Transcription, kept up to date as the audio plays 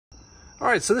All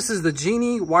right, so this is the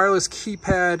Genie wireless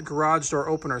keypad garage door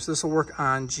opener. So this will work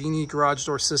on Genie garage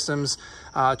door systems,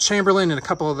 Chamberlain, and a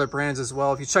couple other brands as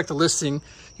well. If you check the listing,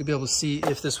 you'll be able to see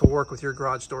if this will work with your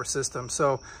garage door system.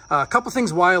 So a couple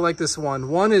things why I like this one.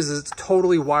 One is it's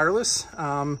totally wireless.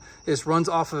 It runs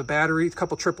off of a battery, a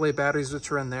couple AAA batteries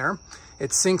which are in there. It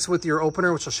syncs with your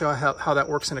opener, which I'll show how that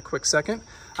works in a quick second.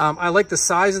 I like the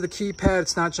size of the keypad.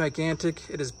 It's not gigantic.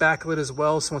 It is backlit as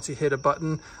well, so once you hit a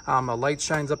button, a light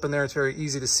shines up in there. It's very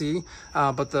easy to see.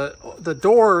 But the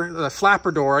door, the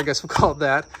flapper door, I guess we'll call it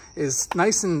that, is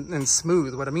nice and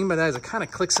smooth. What I mean by that is it kind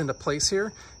of clicks into place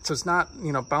here. So it's not,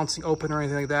 you know, bouncing open or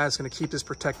anything like that. It's going to keep this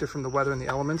protected from the weather and the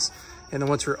elements. And then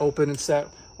once you're open and set,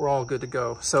 we're all good to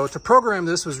go. So to program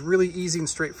this was really easy and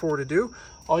straightforward to do.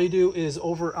 All you do is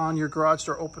over on your garage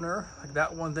door opener, like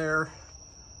that one there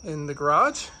in the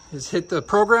garage, is hit the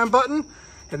program button,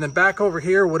 and then back over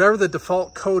here, whatever the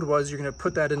default code was, you're gonna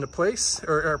put that into place,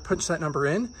 or punch that number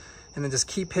in, and then just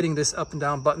keep hitting this up and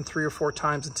down button 3 or 4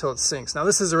 times until it syncs. Now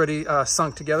this is already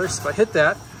sunk together, so if I hit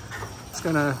that, it's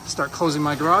gonna start closing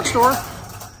my garage door.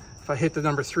 If I hit the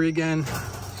number 3 again,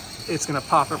 it's gonna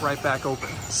pop it right back open.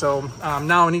 So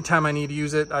now anytime I need to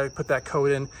use it, I put that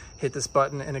code in, hit this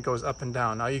button, and it goes up and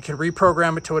down. Now you can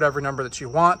reprogram it to whatever number that you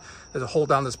want. There's a hold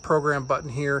down this program button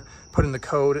here, put in the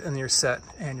code, and you're set,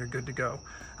 and you're good to go.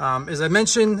 As I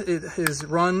mentioned, it is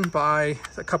run by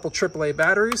a couple AAA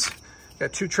batteries.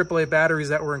 Got 2 AAA batteries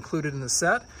that were included in the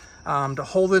set. To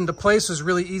hold it into place was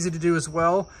really easy to do as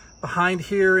well. Behind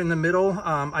here in the middle,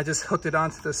 I just hooked it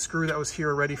onto the screw that was here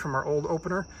already from our old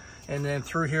opener. And then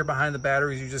through here behind the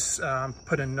batteries, you just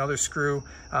put in another screw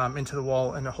into the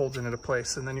wall, and it holds it into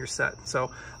place, and then you're set.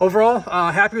 So overall,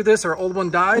 happy with this. Our old one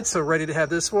died, so ready to have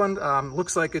this one.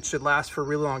 Looks like it should last for a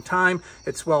really long time.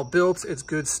 It's well built. It's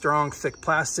good, strong, thick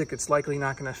plastic. It's likely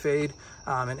not going to fade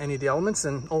in any of the elements.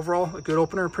 And overall, a good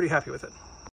opener. Pretty happy with it.